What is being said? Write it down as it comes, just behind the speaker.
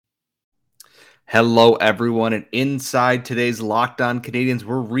Hello, everyone, and inside today's Locked On Canadians,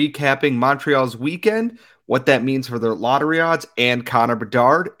 we're recapping Montreal's weekend, what that means for their lottery odds, and Connor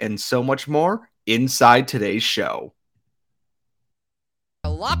Bedard, and so much more inside today's show.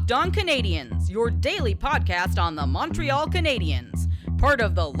 Locked On Canadians, your daily podcast on the Montreal Canadiens, part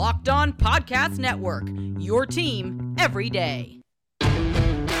of the Locked On Podcast Network, your team every day.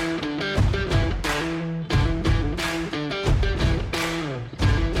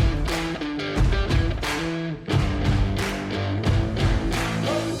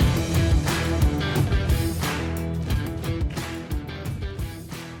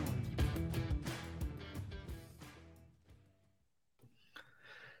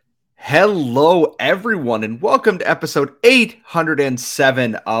 Hello, everyone, and welcome to episode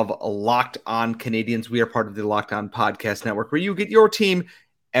 807 of Locked On Canadians. We are part of the Locked On Podcast Network, where you get your team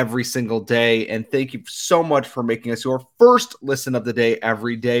every single day. And thank you so much for making us your first listen of the day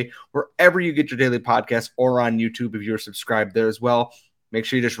every day, wherever you get your daily podcast or on YouTube if you're subscribed there as well. Make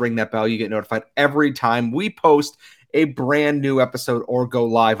sure you just ring that bell. You get notified every time we post a brand new episode or go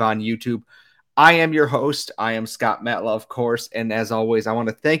live on YouTube. I am your host. I am Scott Matla, of course. And as always, I want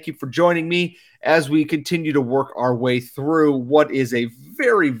to thank you for joining me as we continue to work our way through what is a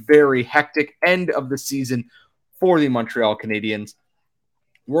very, very hectic end of the season for the Montreal Canadiens.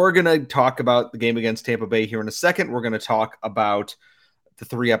 We're going to talk about the game against Tampa Bay here in a second. We're going to talk about the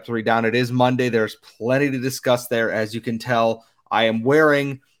 3-up, 3-down. It is Monday. There's plenty to discuss there. As you can tell, I am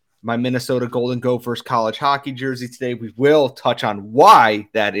wearing my Minnesota Golden Gophers college hockey jersey today. We will touch on why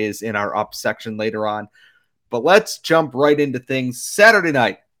that is in our up section later on. But let's jump right into things. Saturday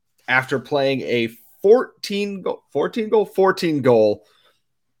night, after playing a 14 goal,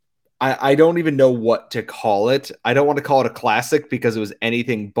 I don't even know what to call it. I don't want to call it a classic because it was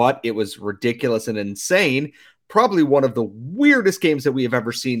anything but. It was ridiculous and insane. Probably one of the weirdest games that we have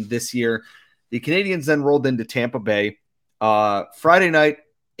ever seen this year. The Canadiens then rolled into Tampa Bay Friday night.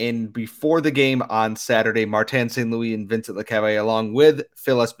 And before the game on Saturday, Martin St. Louis and Vincent Lecavalier, along with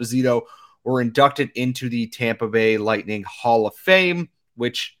Phil Esposito, were inducted into the Tampa Bay Lightning Hall of Fame,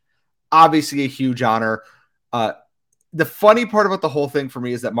 which obviously a huge honor. The funny part about the whole thing for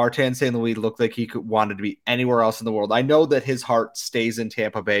me is that Martin St. Louis looked like he wanted to be anywhere else in the world. I know that his heart stays in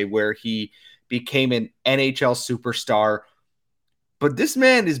Tampa Bay, where he became an NHL superstar. But this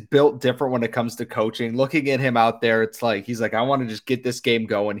man is built different when it comes to coaching. Looking at him out there, it's like he's like, I want to just get this game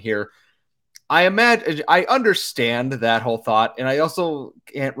going here. I understand that whole thought, and I also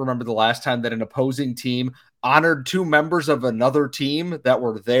can't remember the last time that an opposing team honored two members of another team that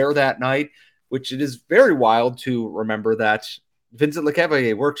were there that night, which it is very wild to remember that Vincent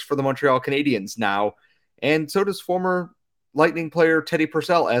Lecavalier works for the Montreal Canadiens now, and so does former Lightning player Teddy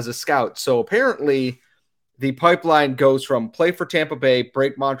Purcell as a scout. So apparently the pipeline goes from play for Tampa Bay,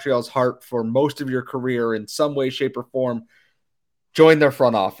 break Montreal's heart for most of your career in some way, shape, or form, join their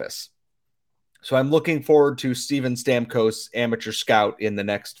front office. So I'm looking forward to Steven Stamkos, amateur scout, in the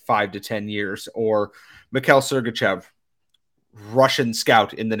next 5 to 10 years, or Mikhail Sergachev, Russian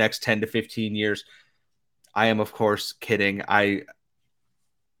scout, in the next 10 to 15 years. I am, of course, kidding. It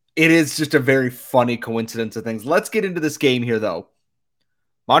is just a very funny coincidence of things. Let's get into this game here, though.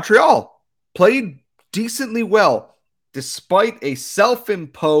 Montreal played decently well, despite a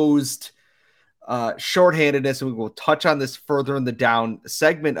self-imposed shorthandedness, and we will touch on this further in the down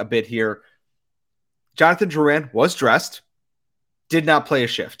segment a bit here. Jonathan Drouin was dressed, did not play a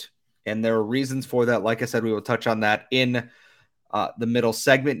shift, and there are reasons for that. Like I said, we will touch on that in the middle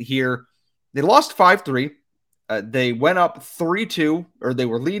segment here. They lost 5-3. They went up 3-2, or they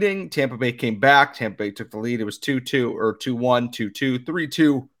were leading. Tampa Bay came back. Tampa Bay took the lead. It was 2-2, or 2-1, 2-2,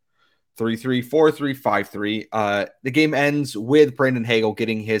 3-2. 3-3, 4-3, 5-3. The game ends with Brandon Hagel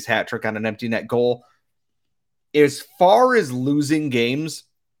getting his hat trick on an empty net goal. As far as losing games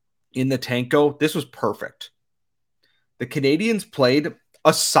in the tank go, this was perfect. The Canadiens played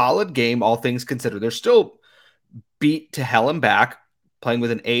a solid game, all things considered. They're still beat to hell and back, playing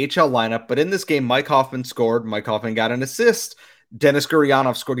with an AHL lineup. But in this game, Mike Hoffman scored. Mike Hoffman got an assist. Denis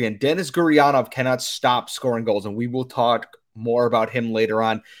Gurianov scored again. Denis Gurianov cannot stop scoring goals, and we will talk more about him later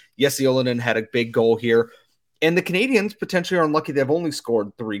on. Jesse Ylönen had a big goal here. And the Canadiens potentially are unlucky. They've only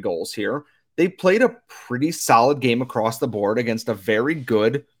scored 3 goals here. They played a pretty solid game across the board against a very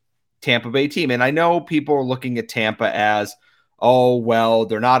good Tampa Bay team. And I know people are looking at Tampa as, oh, well,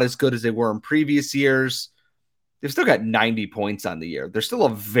 they're not as good as they were in previous years. They've still got 90 points on the year. They're still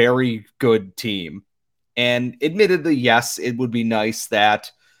a very good team. And admittedly, yes, it would be nice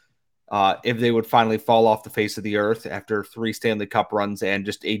that if they would finally fall off the face of the earth after 3 Stanley Cup runs and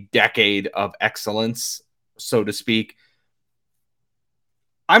just a decade of excellence, so to speak.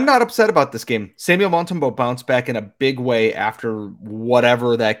 I'm not upset about this game. Samuel Montembeault bounced back in a big way after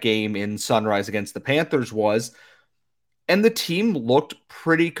whatever that game in Sunrise against the Panthers was. And the team looked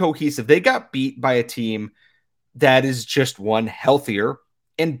pretty cohesive. They got beat by a team that is just one healthier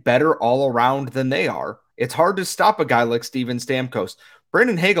and better all around than they are. It's hard to stop a guy like Steven Stamkos.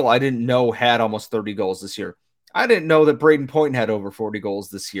 Brandon Hagel, I didn't know had almost 30 goals this year. I didn't know that Braden Point had over 40 goals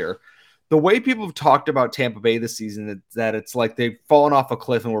this year. The way people have talked about Tampa Bay this season is that it's like they've fallen off a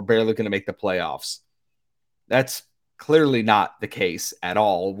cliff and we're barely going to make the playoffs. That's clearly not the case at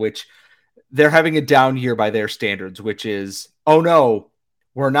all, which they're having a down year by their standards, which is, oh no,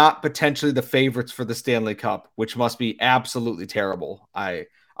 we're not potentially the favorites for the Stanley Cup, which must be absolutely terrible, I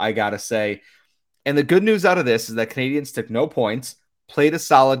gotta say. And the good news out of this is that Canadians took no points, played a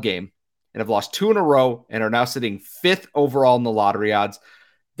solid game, and have lost 2 in a row and are now sitting 5th overall in the lottery odds.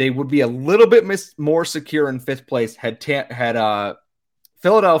 They would be a little bit more secure in 5th place had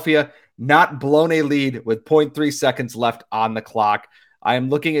Philadelphia not blown a lead with 0.3 seconds left on the clock. I am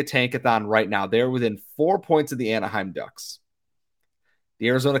looking at Tankathon right now. They're within 4 points of the Anaheim Ducks. The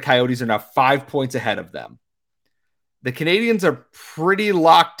Arizona Coyotes are now 5 points ahead of them. The Canadians are pretty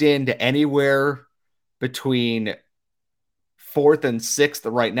locked into anywhere between 4th and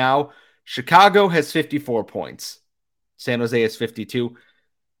 6th right now. Chicago has 54 points. San Jose has 52.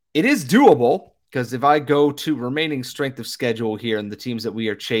 It is doable because if I go to remaining strength of schedule here and the teams that we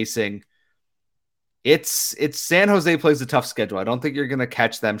are chasing, it's San Jose plays a tough schedule. I don't think you're going to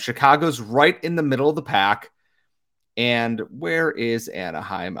catch them. Chicago's right in the middle of the pack. And where is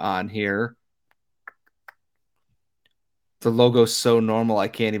Anaheim on here? The logo's so normal, I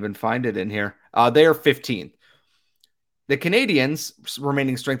can't even find it in here. They are 15th. The Canadians'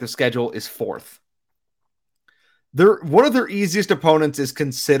 remaining strength of schedule is 4th. One of their easiest opponents is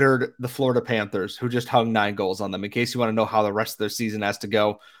considered the Florida Panthers, who just hung 9 goals on them, in case you want to know how the rest of their season has to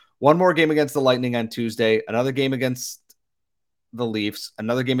go. One more game against the Lightning on Tuesday, another game against the Leafs,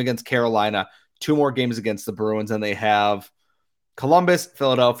 another game against Carolina, 2 more games against the Bruins, and they have Columbus,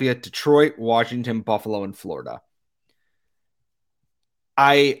 Philadelphia, Detroit, Washington, Buffalo, and Florida.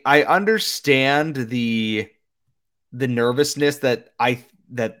 I understand the nervousness that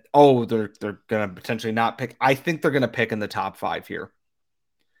they're going to potentially not pick. I think they're going to pick in the top 5 here.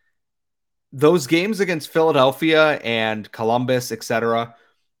 Those games against Philadelphia and Columbus, etc.,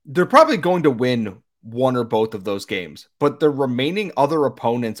 they're probably going to win one or both of those games, but the remaining other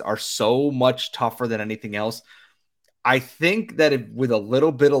opponents are so much tougher than anything else. I think that with a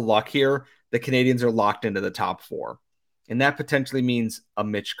little bit of luck here, the Canadians are locked into the top 4. And that potentially means a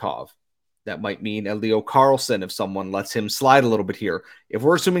Mitch Kov. That might mean a Leo Carlsson if someone lets him slide a little bit here. If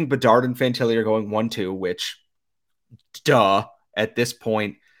we're assuming Bedard and Fantilli are going 1-2, which, duh, at this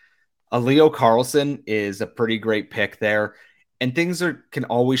point, a Leo Carlsson is a pretty great pick there. And things can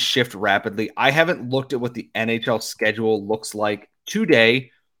always shift rapidly. I haven't looked at what the NHL schedule looks like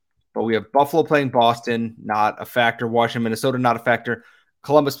today, but we have Buffalo playing Boston, not a factor. Washington, Minnesota, not a factor.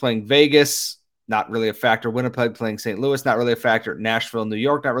 Columbus playing Vegas, not really a factor. Winnipeg playing St. Louis, not really a factor. Nashville, New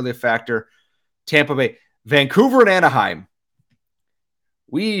York, not really a factor. Tampa Bay, Vancouver, and Anaheim.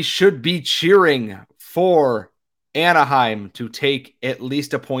 We should be cheering for Anaheim to take at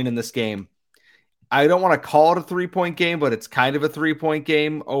least a point in this game. I don't want to call it a 3-point game, but it's kind of a 3-point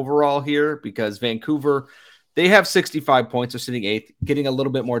game overall here because Vancouver, they have 65 points. They're sitting 8th. Getting a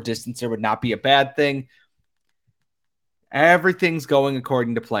little bit more distance there would not be a bad thing. Everything's going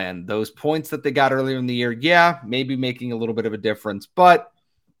according to plan. Those points that they got earlier in the year, yeah, maybe making a little bit of a difference, but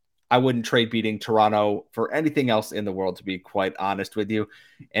I wouldn't trade beating Toronto for anything else in the world, to be quite honest with you.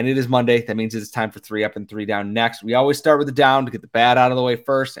 And it is Monday. That means it's time for 3 up and 3 down next. We always start with the down to get the bad out of the way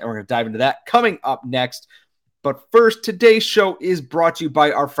first, and we're going to dive into that coming up next. But first, today's show is brought to you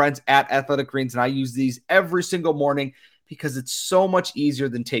by our friends at Athletic Greens, and I use these every single morning because it's so much easier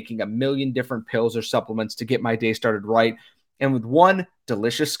than taking a million different pills or supplements to get my day started right. And with one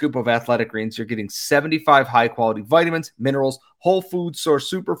delicious scoop of Athletic Greens, you're getting 75 high-quality vitamins, minerals, whole food source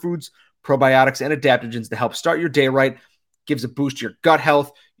superfoods, probiotics, and adaptogens to help start your day right. Gives a boost to your gut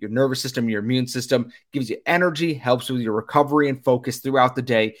health, your nervous system, your immune system, gives you energy, helps with your recovery and focus throughout the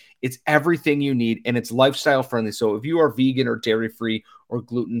day. It's everything you need, and it's lifestyle-friendly. So if you are vegan or dairy-free or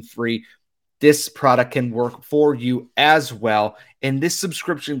gluten-free, this product can work for you as well. And this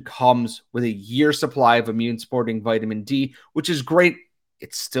subscription comes with a year supply of immune supporting vitamin D, which is great.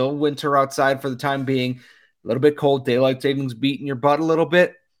 It's still winter outside for the time being. A little bit cold, daylight savings beating your butt a little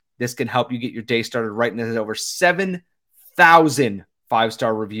bit. This can help you get your day started right. And there's over 7,000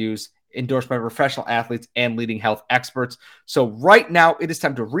 5-star reviews endorsed by professional athletes and leading health experts. So right now it is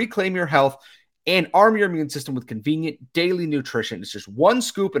time to reclaim your health and arm your immune system with convenient daily nutrition. It's just one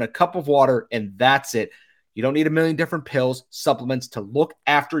scoop in a cup of water, and that's it. You don't need a million different pills, supplements to look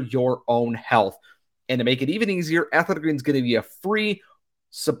after your own health. And to make it even easier, Athletic Greens is going to give you a free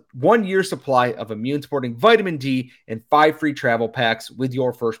 1-year supply of immune-supporting vitamin D and 5 free travel packs with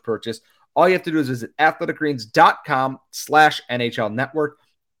your first purchase. All you have to do is visit athleticgreens.com/NHL Network.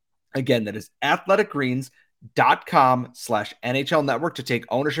 Again, that is athleticgreens.com/NHL Network to take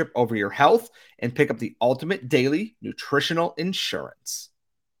ownership over your health and pick up the ultimate daily nutritional insurance.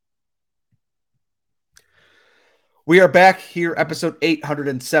 We are back here, episode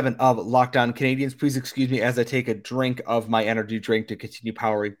 807 of Locked On Canadiens. Please excuse me as I take a drink of my energy drink to continue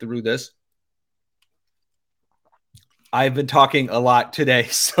powering through this. I've been talking a lot today,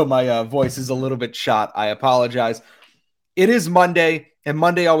 so my voice is a little bit shot. I apologize. It is Monday, and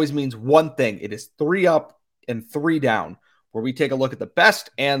Monday always means one thing. It is 3 up and 3 down, where we take a look at the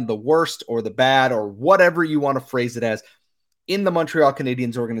best and the worst or the bad or whatever you want to phrase it as in the Montreal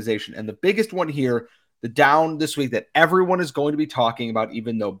Canadiens organization. And the biggest one here, the down this week that everyone is going to be talking about,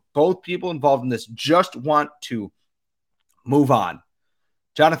 even though both people involved in this just want to move on.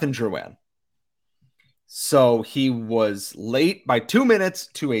 Jonathan Drouin. So he was late by 2 minutes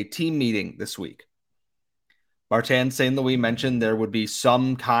to a team meeting this week. Martin St. Louis mentioned there would be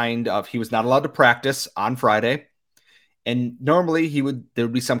some kind of, he was not allowed to practice on Friday. And normally there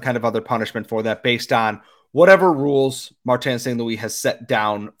would be some kind of other punishment for that based on whatever rules Martin St. Louis has set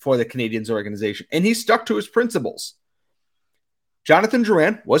down for the Canadiens organization. And he stuck to his principles. Jonathan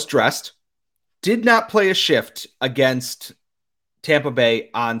Drouin was dressed, did not play a shift against Tampa Bay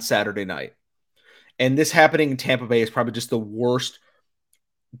on Saturday night. And this happening in Tampa Bay is probably just the worst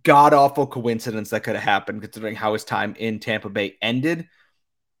god-awful coincidence that could have happened considering how his time in Tampa Bay ended.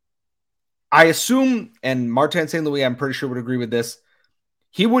 I assume, and Martin St. Louis, I'm pretty sure would agree with this,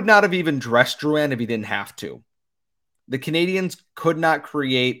 he would not have even dressed Drouin if he didn't have to. The Canadiens could not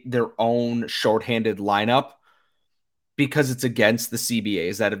create their own shorthanded lineup because it's against the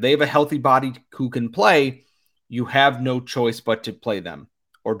CBAs, that if they have a healthy body who can play, you have no choice but to play them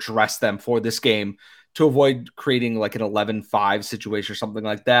or dress them for this game to avoid creating like an 11-5 situation or something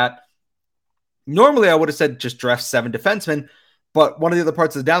like that. Normally, I would have said just dress 7 defensemen, but one of the other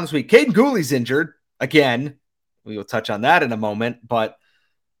parts of the down this week, Caden Gooley's injured. Again, we will touch on that in a moment, but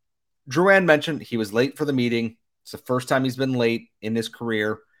Drouin mentioned he was late for the meeting. It's the first time he's been late in his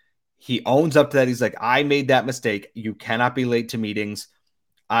career. He owns up to that. He's like, I made that mistake. You cannot be late to meetings.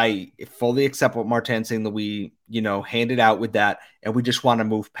 I fully accept what Martin St. Louis, handed out with that, and we just want to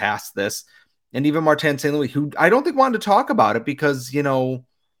move past this. And even Martin St. Louis, who I don't think wanted to talk about it because,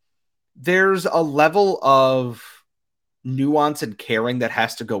 there's a level of nuance and caring that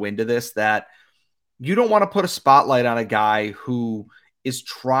has to go into this, that you don't want to put a spotlight on a guy who is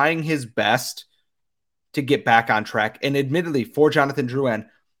trying his best to get back on track. And admittedly, for Jonathan Drouin,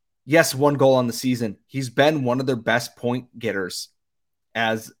 yes, 1 goal on the season. He's been one of their best point getters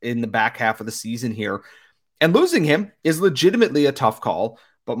as in the back half of the season here. And losing him is legitimately a tough call.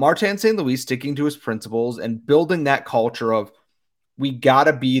 But Martin St. Louis sticking to his principles and building that culture of we got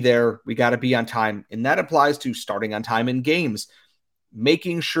to be there, we got to be on time. And that applies to starting on time in games,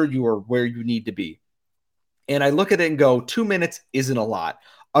 making sure you are where you need to be. And I look at it and go, 2 minutes isn't a lot.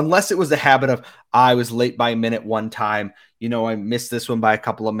 Unless it was the habit of, I was late by a minute one time. I missed this one by a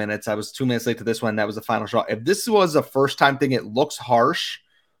couple of minutes. I was 2 minutes late to this one. That was the final shot. If this was a first time thing, it looks harsh.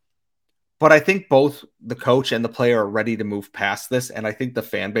 But I think both the coach and the player are ready to move past this. And I think the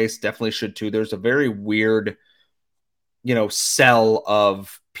fan base definitely should too. There's a very weird, cell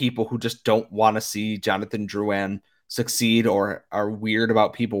of people who just don't want to see Jonathan Drouin succeed or are weird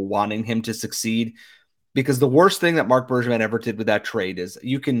about people wanting him to succeed. Because the worst thing that Marc Bergevin ever did with that trade is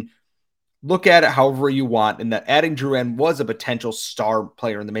you can look at it however you want, and that adding Drouin was a potential star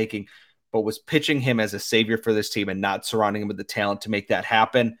player in the making, but was pitching him as a savior for this team and not surrounding him with the talent to make that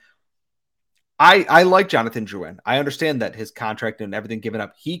happen. I like Jonathan Drouin. I understand that his contract and everything given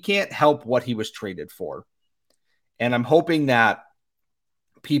up, he can't help what he was traded for. And I'm hoping that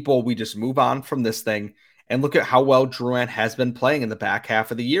we just move on from this thing and look at how well Drouin has been playing in the back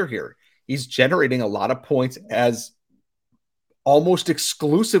half of the year here. He's generating a lot of points as almost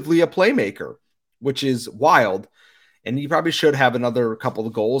exclusively a playmaker, which is wild. And he probably should have another couple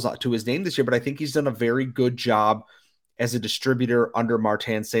of goals to his name this year, but I think he's done a very good job as a distributor under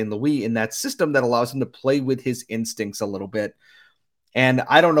Martin St. Louis in that system that allows him to play with his instincts a little bit. And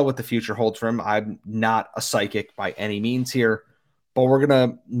I don't know what the future holds for him. I'm not a psychic by any means here, but we're going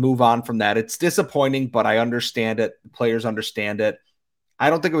to move on from that. It's disappointing, but I understand it. The players understand it. I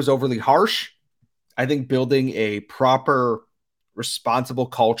don't think it was overly harsh. I think building a proper, responsible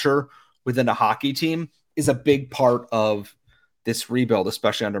culture within a hockey team is a big part of this rebuild,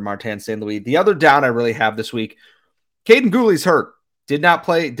 especially under Martin St. Louis. The other down I really have this week, Caden Gooley's hurt. Did not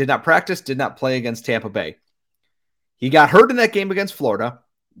practice, did not play against Tampa Bay. He got hurt in that game against Florida,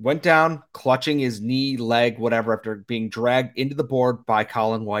 went down clutching his knee, leg, whatever, after being dragged into the board by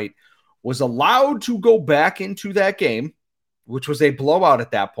Colin White, was allowed to go back into that game, which was a blowout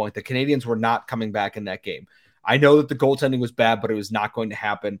at that point. The Canadians were not coming back in that game. I know that the goaltending was bad, but it was not going to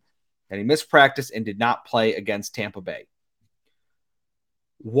happen. And he missed practice and did not play against Tampa Bay.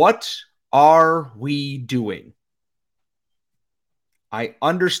 What are we doing? I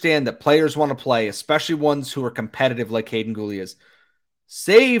understand that players want to play, especially ones who are competitive like Caden Gooley is.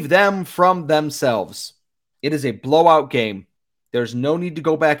 Save them from themselves. It is a blowout game. There's no need to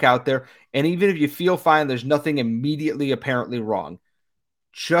go back out there. And even if you feel fine, there's nothing immediately apparently wrong.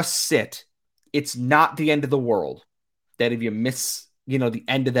 Just sit. It's not the end of the world that if you miss, the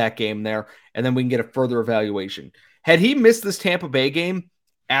end of that game there, and then we can get a further evaluation. Had he missed this Tampa Bay game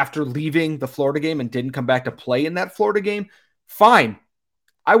after leaving the Florida game and didn't come back to play in that Florida game, fine.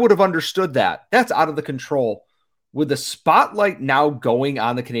 I would have understood that. That's out of the control. With the spotlight now going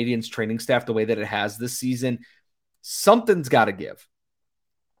on the Canadiens training staff the way that it has this season, something's got to give.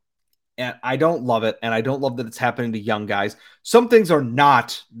 And I don't love it, and I don't love that it's happening to young guys. Some things are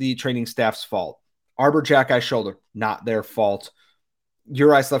not the training staff's fault. Arbor Jackeye shoulder, not their fault.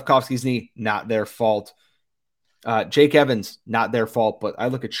 Uri Slafkovsky's knee, not their fault. Jake Evans, not their fault. But I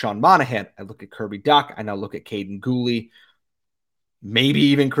look at Sean Monahan, I look at Kirby Dach, I now look at Caden Gooley, maybe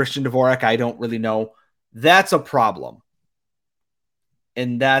even Christian Dvorak, I don't really know. That's a problem.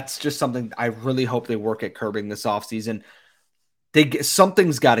 And that's just something I really hope they work at curbing this offseason.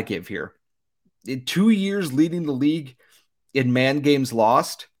 Something's got to give here. In 2 years leading the league in man games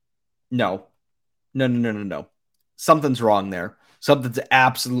lost, No. Something's wrong there. Something's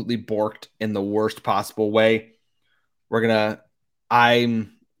absolutely borked in the worst possible way.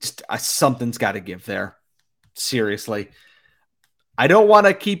 Something's got to give there. Seriously. I don't want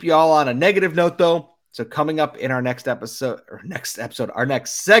to keep y'all on a negative note, though. So coming up in our next segment,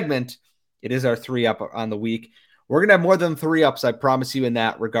 it is our 3-up on the week. We're going to have more than 3 ups, I promise you, in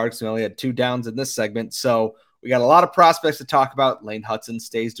that regards. We only had 2 downs in this segment. So we got a lot of prospects to talk about. Lane Hudson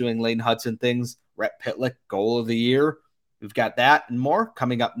stays doing Lane Hudson things. Rhett Pitlick, goal of the year. We've got that and more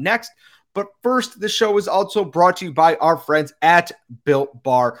coming up next. But first, the show is also brought to you by our friends at Built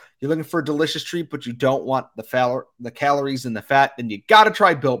Bar. You're looking for a delicious treat, but you don't want the calories and the fat, then you got to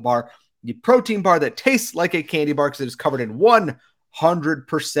try Built Bar, the protein bar that tastes like a candy bar because it is covered in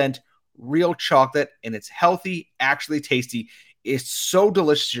 100% real chocolate, and it's healthy, actually tasty. It's so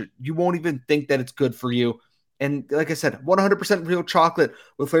delicious, you won't even think that it's good for you. And like I said, 100% real chocolate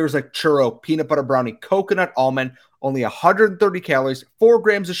with flavors like churro, peanut butter brownie, coconut almond, only 130 calories, 4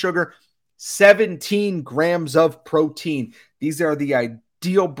 grams of sugar, 17 grams of protein. These are the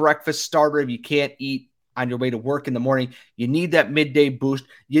ideal breakfast starter if you can't eat on your way to work in the morning. You need that midday boost.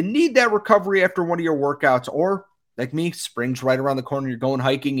 You need that recovery after one of your workouts, or like me, spring's right around the corner. You're going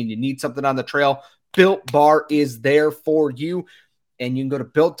hiking and you need something on the trail. Built Bar is there for you. And you can go to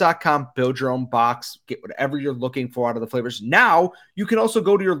built.com, build your own box, get whatever you're looking for out of the flavors. Now, you can also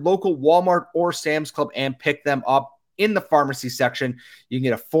go to your local Walmart or Sam's Club and pick them up in the pharmacy section. You can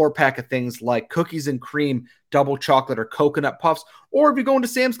get a 4-pack of things like cookies and cream, double chocolate, or coconut puffs. Or if you're going to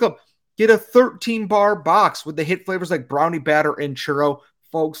Sam's Club, get a 13-bar box with the hit flavors like brownie batter and churro.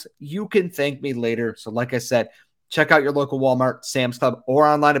 Folks, you can thank me later. So like I said, check out your local Walmart, Sam's Club, or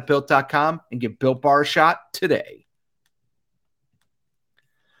online at built.com and give Built Bar a shot today.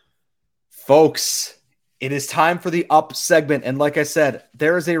 Folks, it is time for the up segment. And like I said,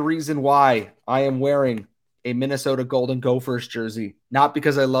 there is a reason why I am wearing a Minnesota Golden Gophers jersey. Not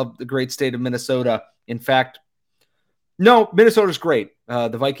because I love the great state of Minnesota. In fact, no, Minnesota's great. The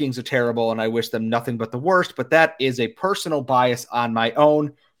Vikings are terrible, and I wish them nothing but the worst. But that is a personal bias on my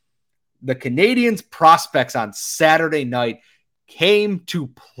own. The Canadiens prospects on Saturday night came to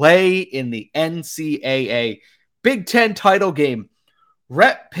play in the NCAA Big Ten title game.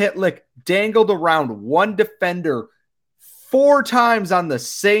 Rhett Pitlick dangled around one defender 4 times on the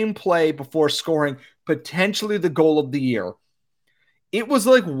same play before scoring potentially the goal of the year. It was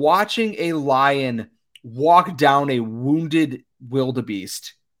like watching a lion walk down a wounded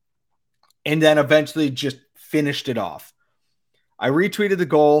wildebeest and then eventually just finished it off. I retweeted the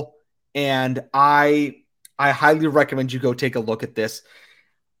goal, and I highly recommend you go take a look at this.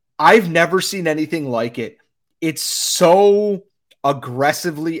 I've never seen anything like it. It's so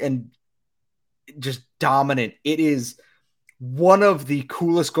aggressively and just dominant. It is one of the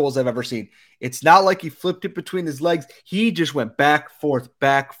coolest goals I've ever seen. It's not like he flipped it between his legs. He just went back, forth,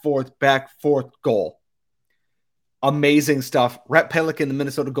 goal. Amazing stuff. Rhett Pellick and the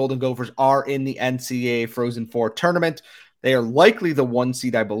Minnesota Golden Gophers are in the NCAA Frozen Four tournament. They are likely the 1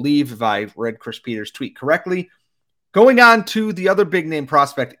 seed, I believe, if I read Chris Peters' tweet correctly. Going on to the other big name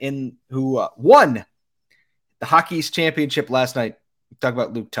prospect who won the Hockey East Championship last night. Talk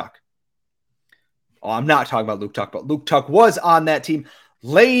about Luke Tuck. Oh, I'm not talking about Luke Tuck, but Luke Tuck was on that team.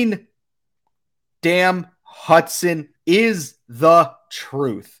 Lane Damn Hudson is the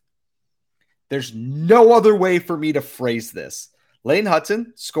truth. There's no other way for me to phrase this. Lane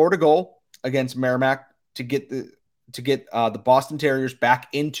Hudson scored a goal against Merrimack to get the Boston Terriers back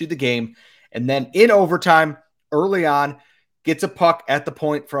into the game. And then in overtime, early on, gets a puck at the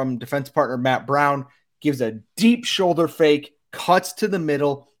point from defense partner Matt Brown, gives a deep shoulder fake, cuts to the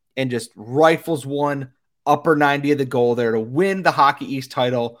middle, and just rifles one upper 90 of the goal there to win the Hockey East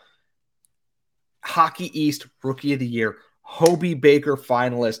title. Hockey East Rookie of the Year, Hobie Baker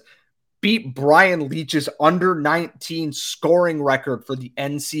finalist, beat Brian Leach's under 19 scoring record for the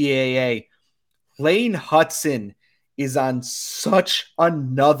NCAA. Lane Hudson is on such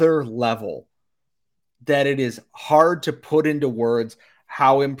another level that it is hard to put into words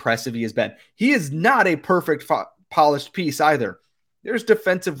how impressive he has been. He is not a perfect polished piece either. There's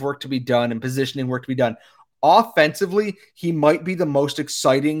defensive work to be done and positioning work to be done. Offensively, he might be the most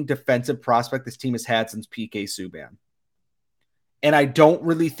exciting defensive prospect this team has had since PK Subban. And I don't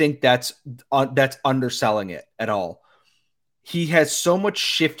really think that's underselling it at all. He has so much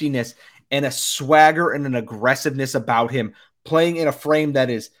shiftiness and a swagger and an aggressiveness about him, playing in a frame that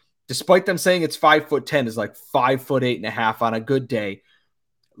is, despite them saying it's 5'10", is like 5'8.5" on a good day.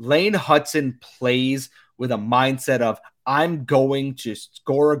 Lane Hudson plays with a mindset of, I'm going to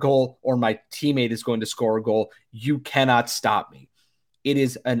score a goal or my teammate is going to score a goal. You cannot stop me. It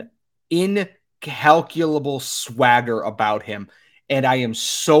is an incalculable swagger about him. And I am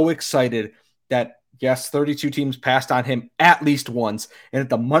so excited that, yes, 32 teams passed on him at least once, and that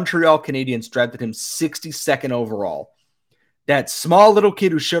the Montreal Canadiens drafted him 62nd overall. That small little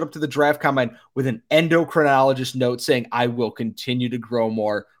kid who showed up to the draft combine with an endocrinologist note saying, I will continue to grow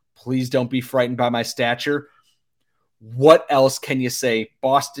more. Please don't be frightened by my stature. What else can you say?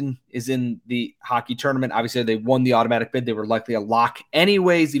 Boston is in the hockey tournament. Obviously, they won the automatic bid. They were likely a lock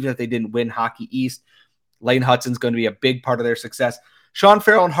anyways, even if they didn't win Hockey East. Lane Hudson's going to be a big part of their success. Sean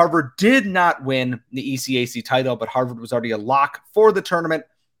Farrell and Harvard did not win the ECAC title, but Harvard was already a lock for the tournament.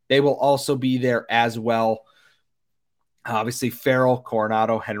 They will also be there as well. Obviously, Farrell,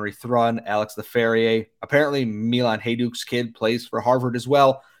 Coronado, Henry Thrun, Alex Leferrier. Apparently, Milan Hajduk's kid plays for Harvard as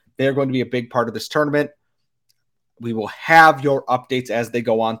well. They're going to be a big part of this tournament. We will have your updates as they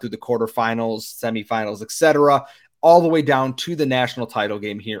go on through the quarterfinals, semifinals, etc., all the way down to the national title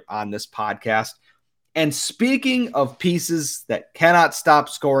game here on this podcast. And speaking of pieces that cannot stop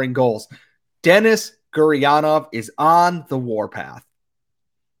scoring goals, Denis Gurianov is on the warpath.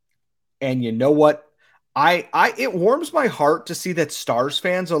 And you know what? It warms my heart to see that Stars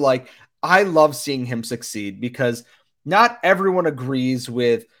fans are like, I love seeing him succeed, because not everyone agrees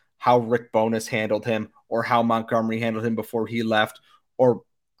with how Rick Bowness handled him or how Montgomery handled him before he left, or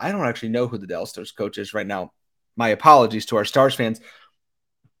I don't actually know who the Dallas Stars coach is right now. My apologies to our Stars fans.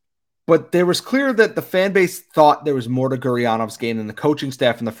 But there was clear that the fan base thought there was more to Gurianov's game than the coaching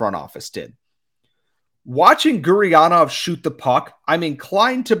staff and the front office did. Watching Gurianov shoot the puck, I'm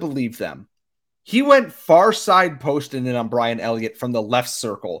inclined to believe them. He went far side posting in on Brian Elliott from the left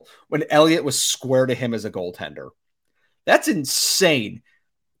circle when Elliott was square to him as a goaltender. That's insane.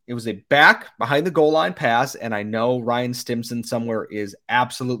 It was a back behind the goal line pass, and I know Ryan Stimson somewhere is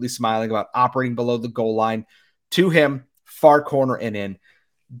absolutely smiling about operating below the goal line to him, far corner and in.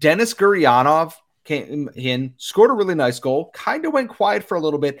 Denis Gurianov came in, scored a really nice goal, kind of went quiet for a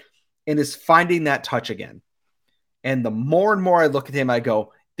little bit, and is finding that touch again. And the more and more I look at him, I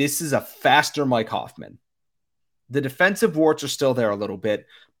go, this is a faster Mike Hoffman. The defensive warts are still there a little bit,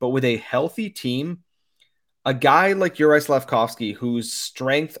 but with a healthy team, a guy like Juraj Slafkovsky, whose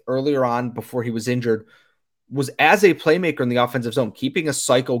strength earlier on before he was injured was as a playmaker in the offensive zone, keeping a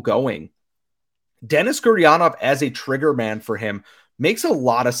cycle going. Denis Gurianov as a trigger man for him makes a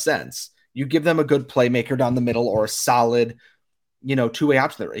lot of sense. You give them a good playmaker down the middle or a solid, two-way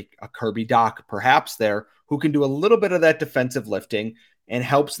option there, a Kirby Doc perhaps there, who can do a little bit of that defensive lifting and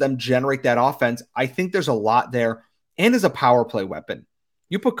helps them generate that offense. I think there's a lot there, and as a power play weapon.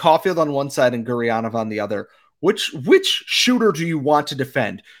 You put Caulfield on one side and Gurianov on the other. Which shooter do you want to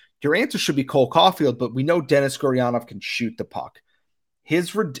defend? Your answer should be Cole Caulfield, but we know Denis Gurianov can shoot the puck.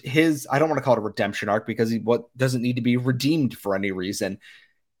 his I don't want to call it a redemption arc because he doesn't need to be redeemed for any reason.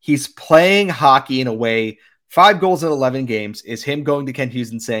 He's playing hockey in a way. 5 goals in 11 games is him going to Kent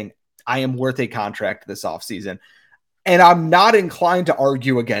Hughes and saying, I am worth a contract this offseason. And I'm not inclined to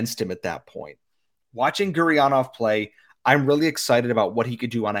argue against him at that point. Watching Gurianov play, I'm really excited about what he could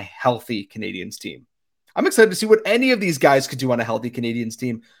do on a healthy Canadiens team. I'm excited to see what any of these guys could do on a healthy Canadiens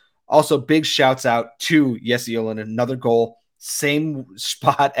team. Also, big shouts out to Jesse Yolland, another goal, same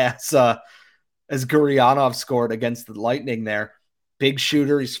spot as Gurianov scored against the Lightning there. Big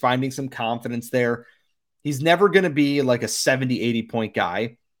shooter. He's finding some confidence there. He's never going to be like a 70, 80 point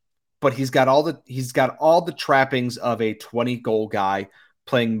guy, but he's got all the trappings of a 20 goal guy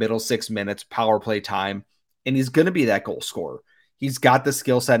playing middle 6 minutes, power play time, and he's going to be that goal scorer. He's got the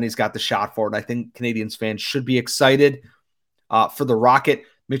skill set and he's got the shot for it. I think Canadiens fans should be excited for the Rocket.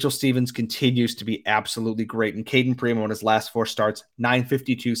 Mitchell Stevens continues to be absolutely great. And Caden Primo in his last 4 starts,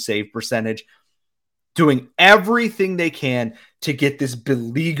 .952 save percentage, doing everything they can to get this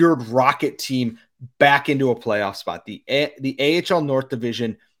beleaguered Rocket team back into a playoff spot. The AHL North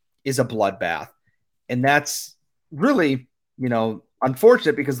Division is a bloodbath. And that's really,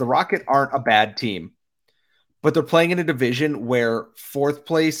 unfortunate because the Rocket aren't a bad team. But they're playing in a division where 4th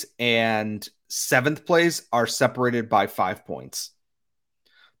place and 7th place are separated by 5 points.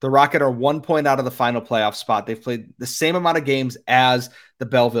 The Rocket are 1 point out of the final playoff spot. They've played the same amount of games as the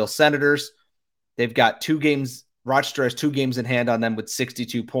Belleville Senators. They've got 2 games. Rochester has 2 games in hand on them with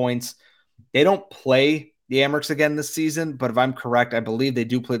 62 points. They don't play the Amerks again this season, but if I'm correct, I believe they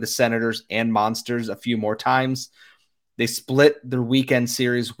do play the Senators and Monsters a few more times. They split their weekend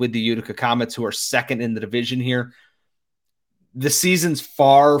series with the Utica Comets, who are 2nd in the division here. The season's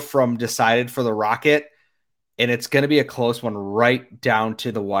far from decided for the Rocket, and it's going to be a close one right down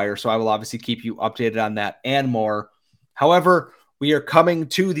to the wire. So I will obviously keep you updated on that and more. However, we are coming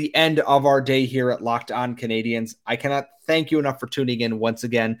to the end of our day here at Locked On Canadiens. I cannot thank you enough for tuning in once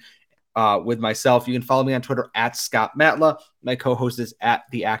again with myself. You can follow me on Twitter at Scott Matla. My co-host is at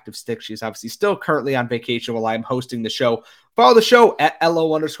The Active Stick. She's obviously still currently on vacation while I'm hosting the show. Follow the show at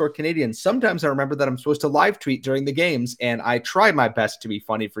LO_Canadians. Sometimes I remember that I'm supposed to live tweet during the games, and I try my best to be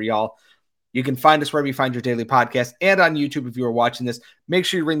funny for y'all. You can find us wherever you find your daily podcast and on YouTube if you are watching this. Make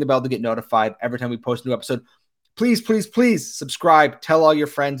sure you ring the bell to get notified every time we post a new episode. Please, please, please subscribe. Tell all your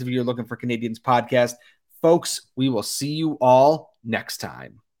friends if you're looking for Canadiens podcast. Folks, we will see you all next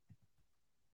time.